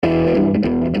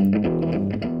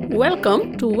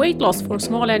Welcome to Weight Loss for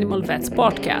Small Animal Vets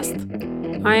podcast.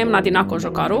 I am Nadina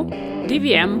Kojokaru,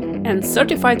 DVM and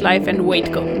Certified Life and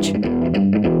Weight Coach.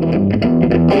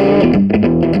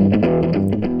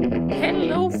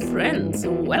 Hello friends,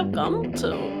 welcome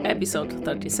to episode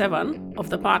 37 of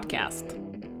the podcast,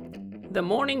 The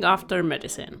Morning After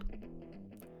Medicine.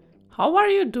 How are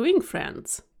you doing,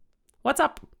 friends? What's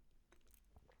up?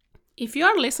 If you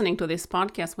are listening to this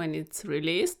podcast when it's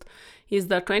released, it's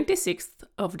the 26th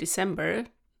of December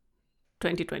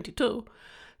 2022.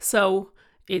 So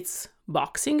it's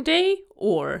Boxing Day,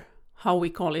 or how we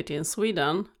call it in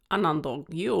Sweden, Annandag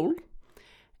Jul.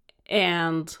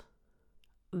 And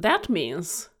that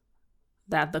means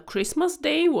that the Christmas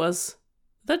day was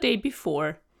the day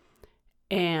before,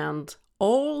 and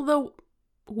all the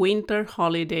winter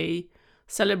holiday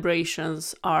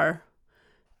celebrations are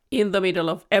in the middle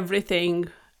of everything,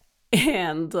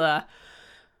 and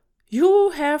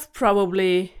you have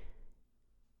probably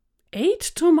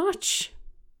ate too much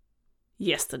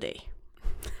yesterday.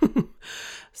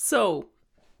 So,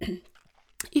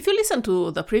 if you listen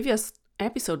to the previous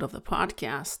episode of the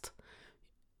podcast,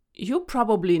 you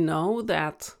probably know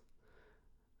that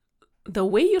the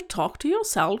way you talk to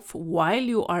yourself while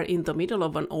you are in the middle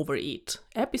of an overeat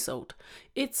episode,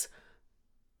 it's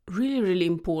really, really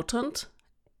important.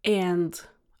 And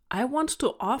I want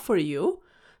to offer you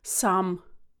some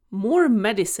more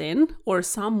medicine or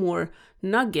some more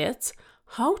nuggets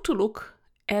how to look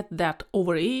at that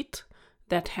overeat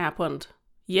that happened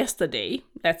yesterday,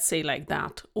 let's say like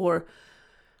that, or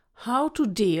how to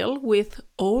deal with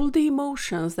all the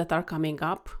emotions that are coming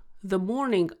up the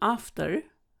morning after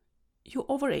you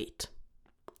overate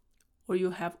or you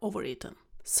have overeaten.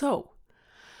 So,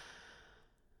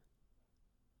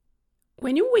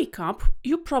 when you wake up,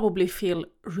 you probably feel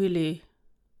really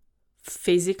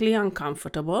physically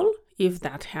uncomfortable if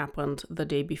that happened the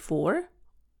day before,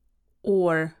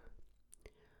 or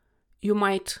you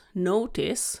might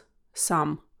notice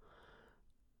some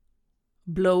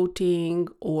bloating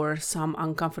or some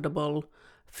uncomfortable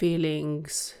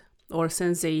feelings or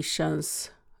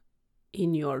sensations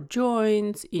in your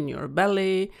joints, in your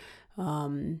belly.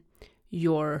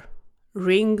 Your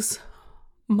rings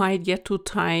might get too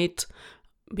tight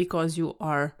because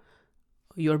your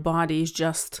body is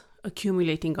just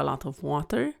accumulating a lot of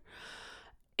water,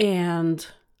 and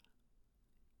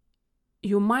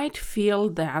you might feel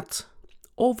that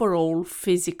overall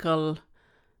physical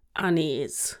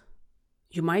unease.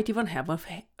 You might even have a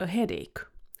headache.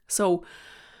 So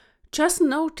just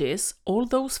notice all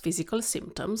those physical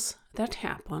symptoms that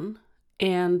happen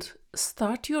and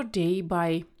start your day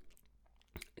by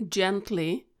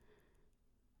gently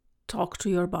talk to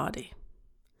your body.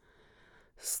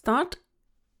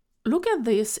 Look at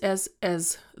this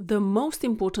as the most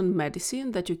important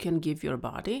medicine that you can give your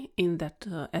body in that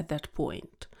at that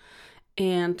point.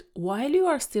 And while you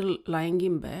are still lying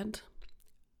in bed,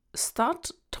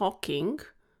 start talking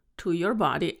to your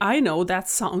body. I know that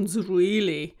sounds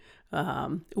really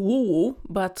woo-woo,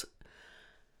 but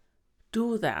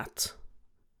do that.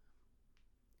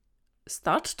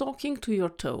 Start talking to your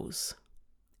toes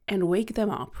and wake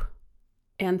them up.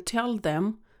 And tell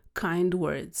them kind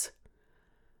words.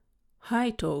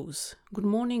 Hi, toes. Good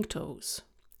morning, toes.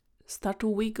 Start to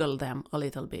wiggle them a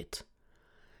little bit.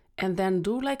 And then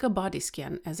do like a body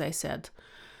scan, as I said.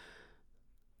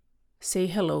 Say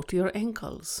hello to your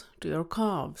ankles, to your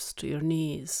calves, to your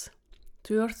knees,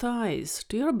 to your thighs,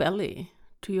 to your belly,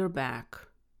 to your back,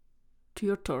 to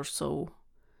your torso.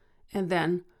 And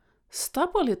then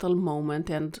stop a little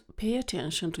moment and pay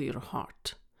attention to your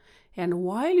heart. And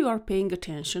while you are paying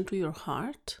attention to your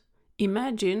heart,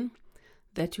 imagine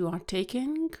that you are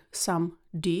taking some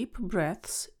deep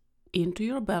breaths into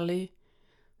your belly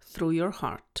through your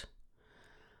heart.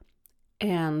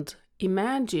 And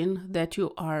imagine that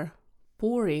you are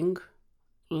pouring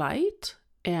light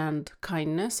and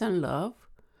kindness and love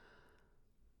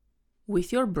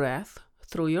with your breath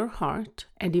through your heart.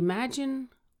 And imagine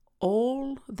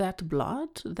all that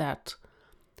blood that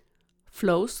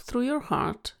flows through your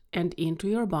heart and into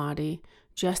your body,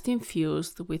 just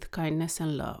infused with kindness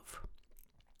and love.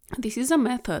 This is a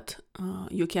method.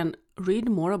 You can read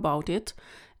more about it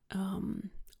on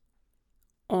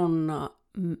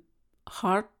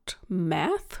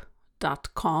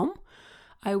heartmath.com.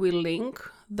 I will link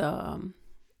the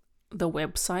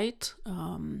website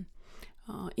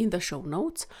in the show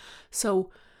notes. So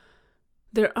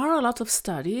there are a lot of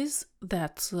studies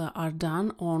that are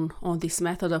done on this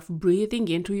method of breathing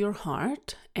into your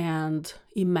heart and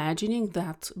imagining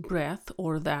that breath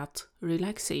or that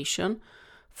relaxation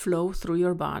flow through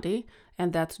your body,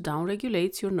 and that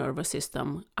downregulates your nervous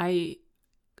system. I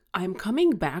I'm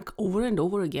coming back over and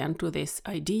over again to this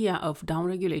idea of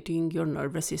downregulating your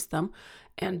nervous system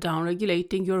and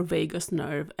downregulating your vagus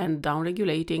nerve and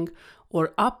downregulating or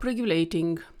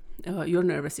upregulating your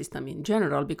nervous system in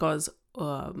general, because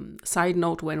side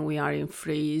note, when we are in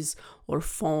freeze or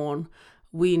fawn,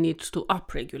 we need to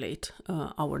upregulate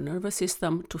our nervous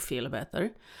system to feel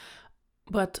better.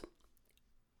 But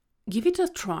give it a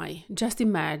try. Just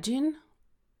imagine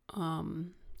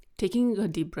taking a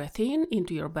deep breath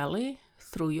into your belly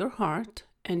through your heart,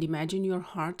 and imagine your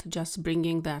heart just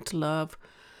bringing that love,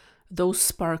 those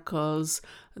sparkles,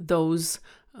 those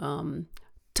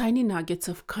tiny nuggets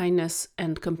of kindness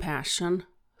and compassion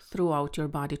throughout your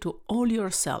body to all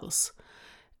your cells.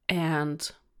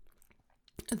 And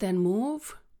then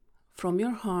move from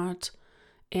your heart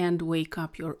and wake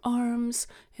up your arms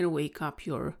and wake up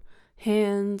your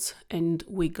hands and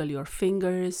wiggle your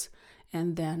fingers,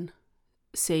 and then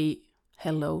say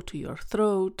hello to your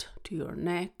throat, to your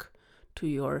neck, to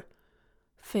your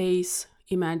face.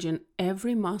 Imagine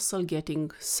every muscle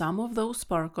getting some of those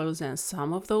sparkles and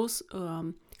some of those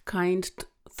kind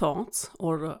thoughts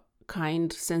or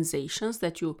kind sensations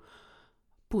that you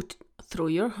put through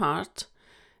your heart,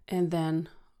 and then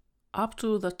up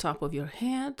to the top of your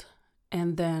head.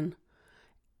 And then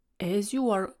as you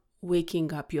are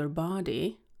waking up your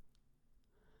body,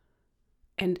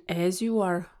 and as you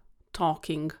are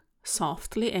talking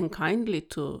softly and kindly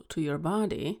to your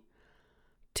body,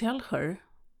 tell her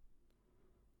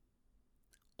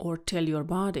or tell your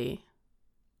body,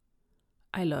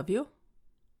 I love you.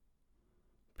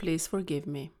 Please forgive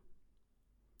me.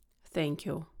 Thank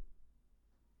you.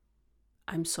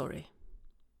 I'm sorry.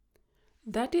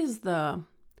 That is the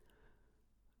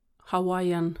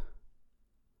Hawaiian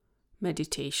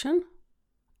meditation,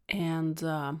 and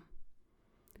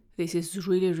this is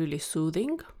really, really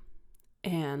soothing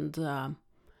and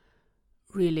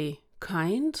really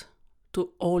kind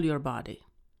to all your body.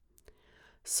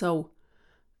 So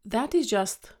that is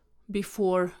just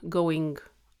before going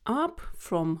up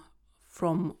from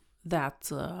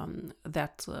that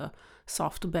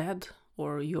soft bed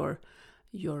or your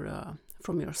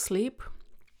from your sleep.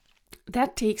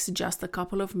 That takes just a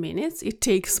couple of minutes. It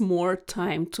takes more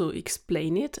time to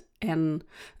explain it and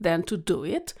then to do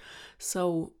it.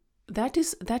 So that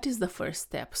is the first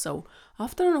step. So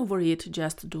after an overeat,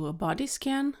 just do a body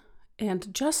scan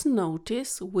and just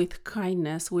notice with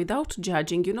kindness, without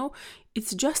judging.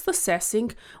 It's just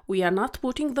assessing. We are not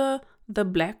putting the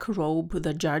black robe,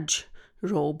 the judge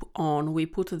robe on. We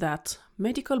put that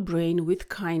medical brain with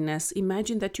kindness.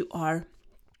 Imagine that you are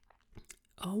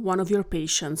one of your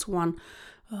patients, one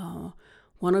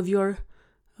of your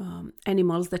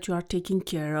animals that you are taking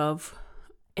care of,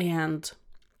 and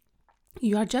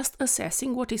you are just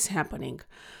assessing what is happening.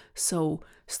 So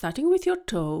starting with your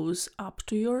toes up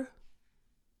to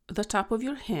the top of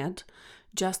your head,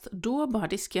 just do a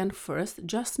body scan first,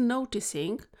 just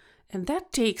noticing, and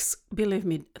that takes, believe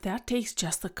me, that takes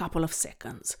just a couple of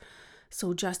seconds.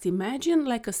 So just imagine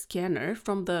like a scanner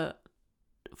from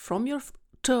your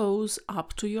toes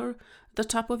up to the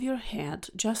top of your head,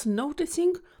 just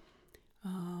noticing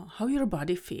how your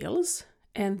body feels,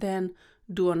 and then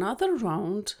do another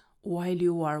round while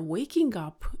you are waking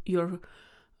up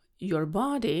your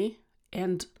body,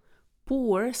 and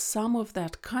pour some of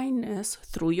that kindness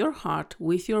through your heart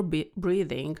with your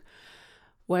breathing,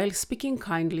 while speaking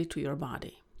kindly to your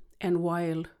body and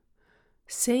while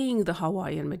saying the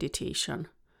Hawaiian meditation.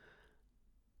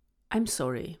 I'm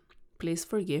sorry, please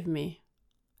forgive me,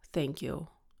 thank you,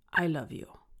 I love you.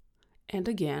 And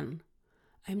again,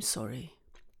 I'm sorry,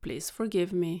 please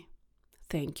forgive me,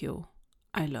 thank you,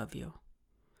 I love you.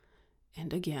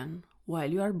 And again,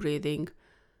 while you are breathing,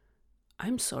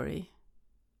 I'm sorry,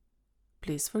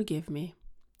 please forgive me,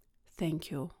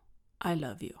 thank you, I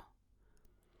love you.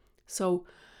 So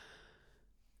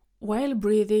while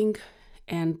breathing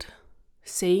and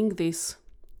saying this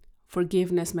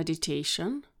forgiveness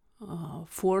meditation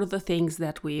for the things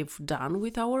that we've done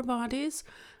with our bodies,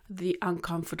 the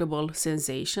uncomfortable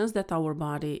sensations that our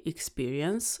body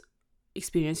experiences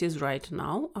right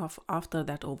now after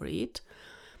that overeat,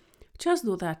 just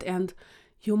do that, and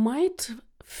you might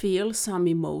feel some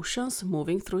emotions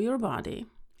moving through your body,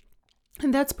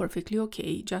 and that's perfectly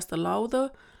okay. Just allow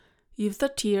if the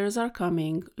tears are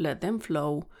coming, let them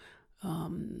flow.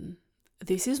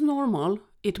 This is normal.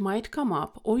 It might come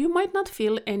up, or you might not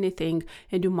feel anything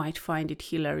and you might find it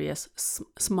hilarious.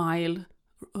 Smile,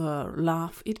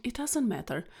 laugh, it doesn't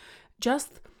matter.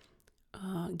 Just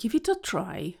give it a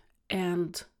try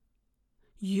and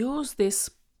use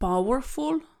this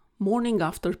powerful morning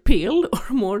after pill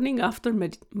or morning after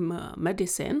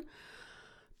medicine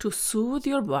to soothe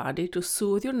your body, to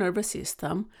soothe your nervous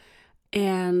system,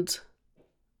 and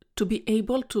to be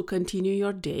able to continue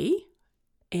your day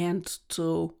and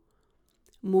to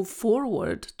move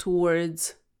forward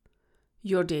towards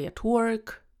your day at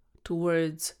work,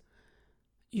 towards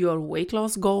your weight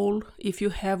loss goal, if you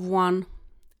have one.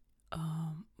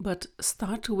 But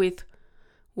start with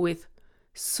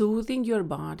soothing your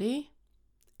body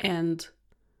and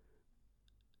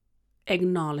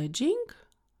acknowledging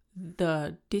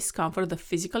the discomfort, the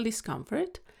physical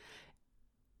discomfort.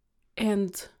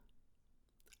 And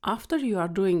after you are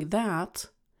doing that,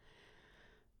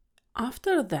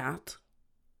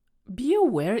 be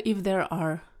aware if there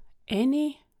are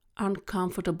any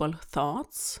uncomfortable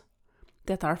thoughts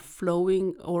that are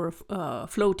flowing or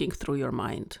floating through your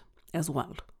mind as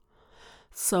well.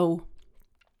 So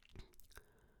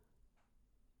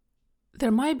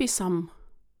there might be some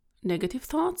negative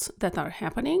thoughts that are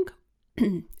happening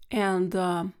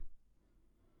and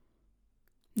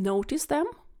notice them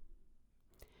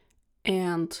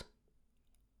and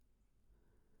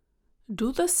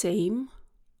do the same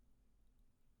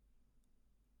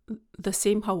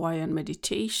Hawaiian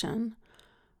meditation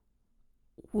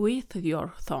with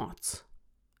your thoughts.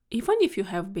 Even if you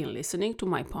have been listening to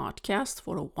my podcast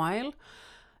for a while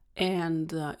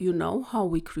and you know how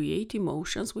we create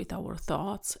emotions with our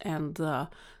thoughts and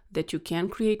that you can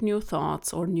create new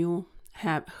thoughts or new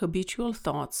habitual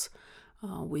thoughts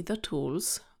with the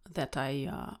tools that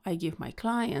I give my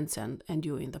clients and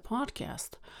you in the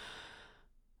podcast,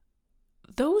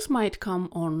 those might come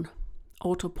on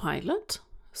autopilot.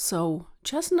 So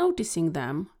just noticing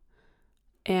them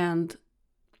and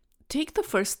take the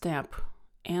first step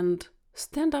and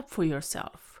stand up for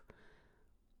yourself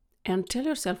and tell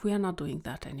yourself, we are not doing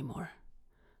that anymore.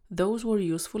 Those were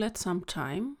useful at some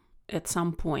time, at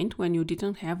some point when you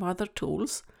didn't have other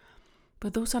tools,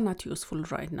 but those are not useful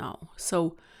right now.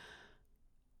 So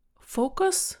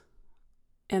focus,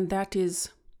 and that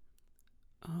is,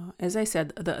 as I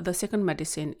said, the second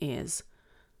medicine is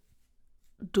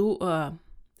do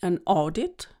an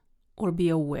audit or be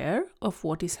aware of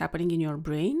what is happening in your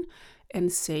brain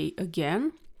and say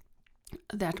again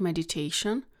that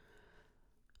meditation,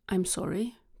 I'm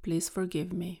sorry, please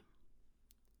forgive me.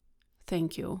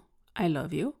 Thank you, I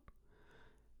love you.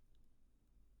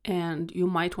 And you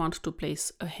might want to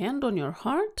place a hand on your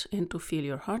heart and to feel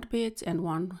your heartbeats and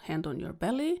one hand on your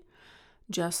belly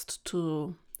just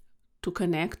to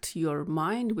connect your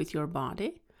mind with your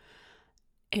body.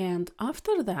 And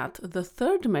after that, the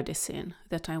third medicine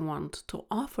that I want to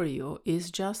offer you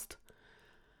is just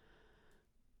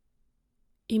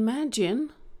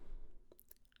imagine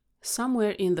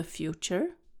somewhere in the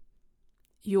future,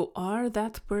 you are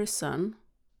that person,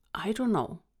 I don't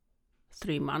know,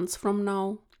 3 months from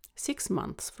now, 6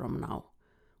 months from now,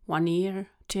 1 year,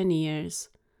 10 years,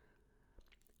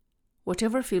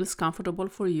 whatever feels comfortable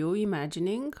for you,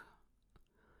 imagining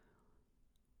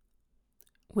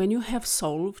when you have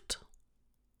solved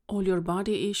all your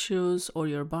body issues or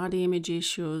your body image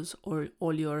issues or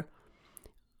all your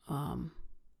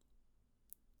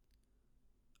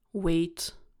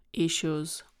weight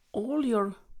issues, all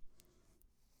your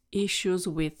issues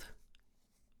with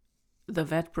the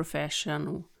vet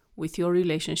profession, with your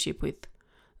relationship with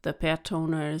the pet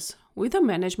owners, with the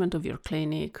management of your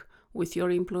clinic, with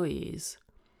your employees,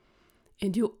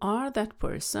 and you are that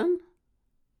person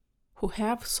who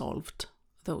have solved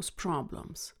those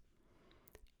problems.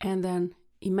 And then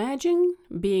imagine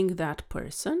being that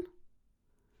person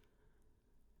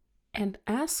and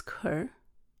ask her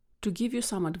to give you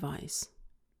some advice,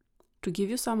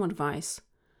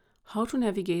 how to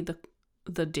navigate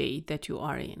the day that you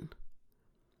are in.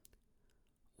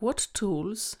 What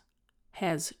tools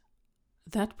has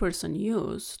that person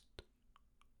used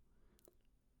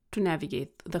to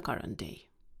navigate the current day?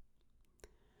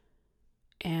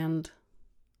 And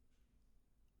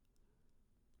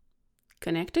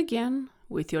connect again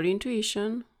with your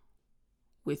intuition,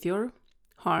 with your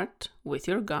heart, with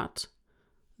your gut,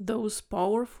 those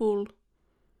powerful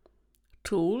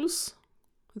tools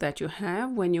that you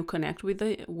have when you connect with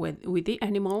the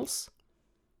animals,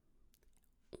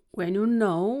 when you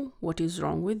know what is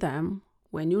wrong with them,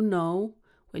 when you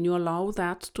allow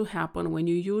that to happen, when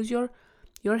you use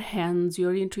your hands,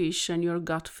 your intuition, your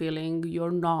gut feeling,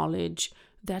 your knowledge,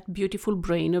 that beautiful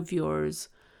brain of yours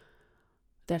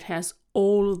that has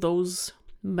all those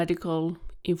medical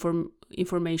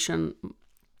information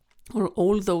or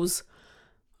all those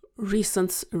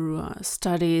recent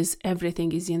studies,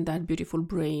 everything is in that beautiful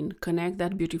brain. Connect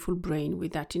that beautiful brain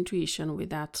with that intuition, with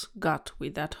that gut,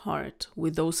 with that heart,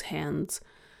 with those hands.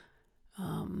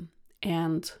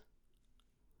 And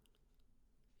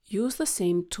use the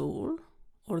same tool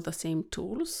or the same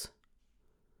tools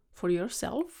for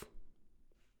yourself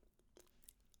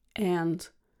and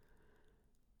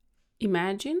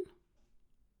imagine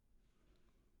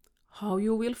how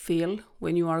you will feel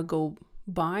when you are go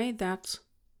by that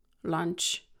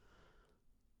lunch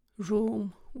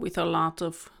room with a lot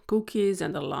of cookies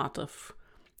and a lot of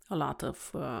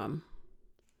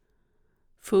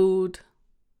food,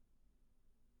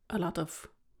 a lot of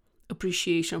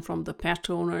appreciation from the pet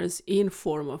owners in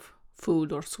form of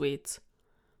food or sweets,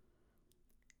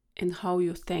 and how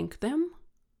you thank them,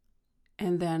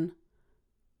 and then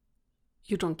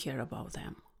you don't care about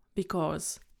them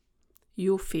because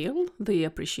you feel the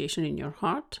appreciation in your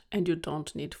heart, and you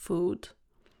don't need food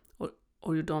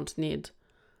or you don't need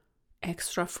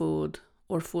extra food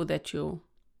or food that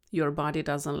your body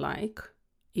doesn't like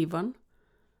even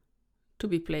to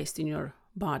be placed in your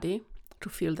body to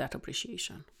feel that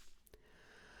appreciation.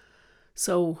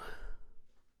 So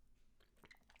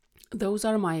those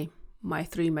are my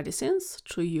 3 medicines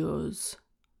to use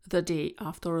the day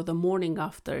after or the morning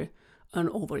after an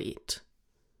overeat.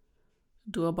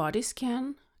 Do a body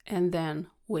scan and then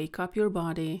wake up your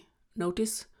body.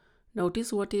 Notice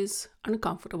what is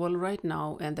uncomfortable right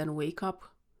now, and then wake up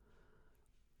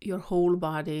your whole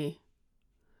body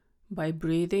by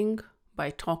breathing, by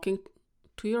talking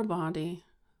to your body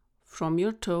from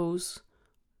your toes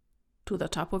to the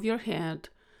top of your head.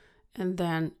 And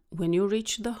then when you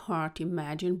reach the heart,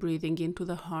 imagine breathing into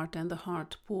the heart and the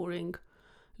heart pouring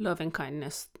love and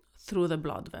kindness through the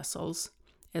blood vessels.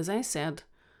 As I said,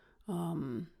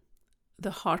 the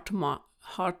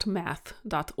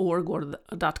heartmath.org or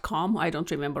 .com, I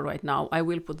don't remember right now. I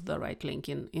will put the right link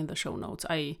in the show notes.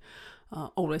 I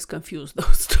always confuse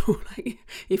those two, like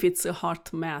if it's a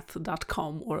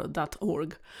heartmath.com or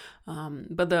 .org.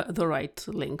 But the right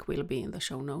link will be in the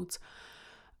show notes.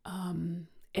 And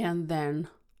then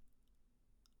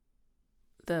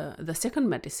the second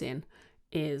medicine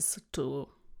is to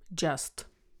just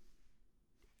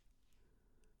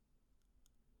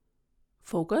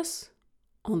focus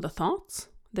on the thoughts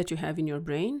that you have in your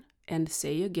brain and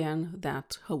say again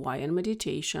that Hawaiian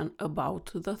meditation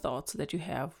about the thoughts that you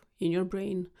have in your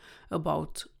brain,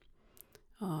 about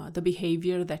the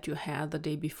behavior that you had the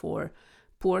day before.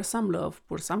 Pour some love,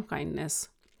 pour some kindness.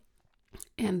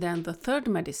 And then the third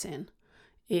medicine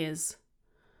is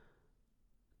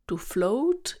to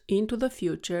float into the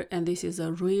future, and this is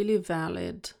a really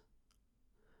valid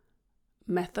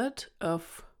method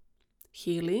of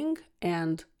healing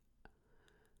and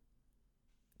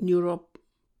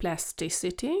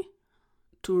neuroplasticity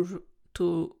to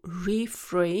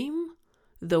reframe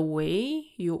the way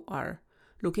you are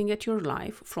looking at your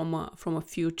life from a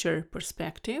future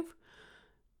perspective,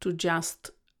 to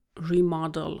just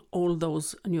remodel all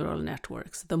those neural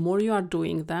networks. The more you are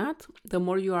doing that, the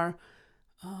more you are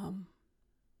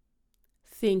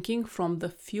thinking from the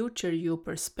future you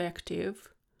perspective,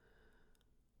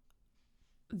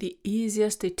 the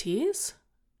easiest it is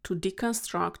to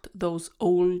deconstruct those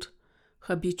old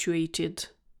habituated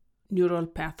neural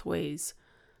pathways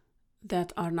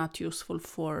that are not useful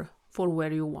for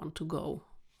where you want to go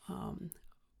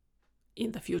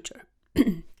in the future.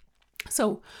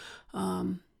 So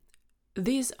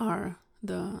these are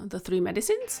the 3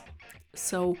 medicines.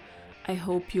 So I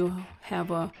hope you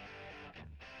have a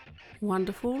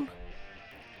wonderful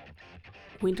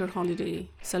winter holiday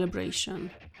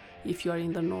celebration if you are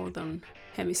in the northern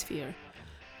hemisphere,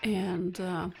 and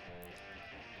a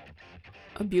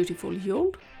beautiful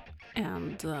Yule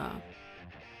and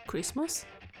Christmas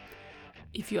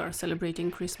if you are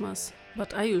celebrating Christmas,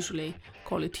 but I usually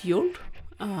call it Yule,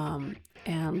 and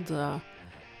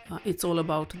it's all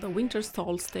about the winter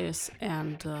solstice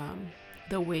and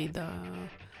the way the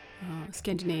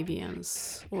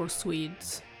Scandinavians or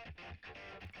Swedes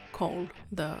call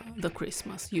the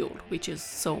Christmas Yule, which is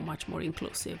so much more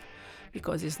inclusive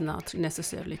because it's not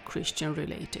necessarily Christian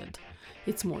related.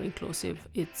 It's more inclusive.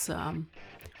 It's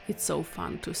so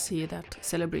fun to see that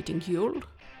celebrating Yule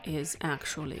is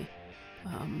actually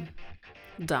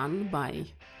done by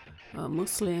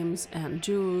Muslims and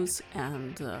Jews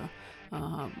and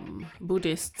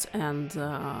Buddhists and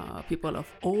people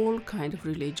of all kind of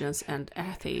religions and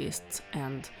atheists,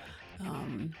 and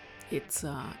it's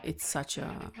such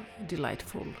a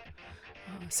delightful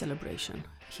celebration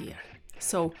here.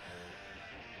 So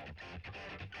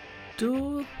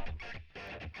do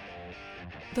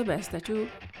the best that you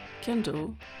can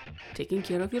do, taking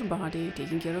care of your body,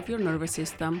 taking care of your nervous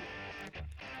system,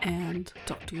 and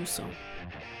talk to you soon.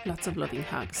 Lots of loving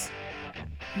hugs.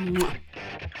 Mwah.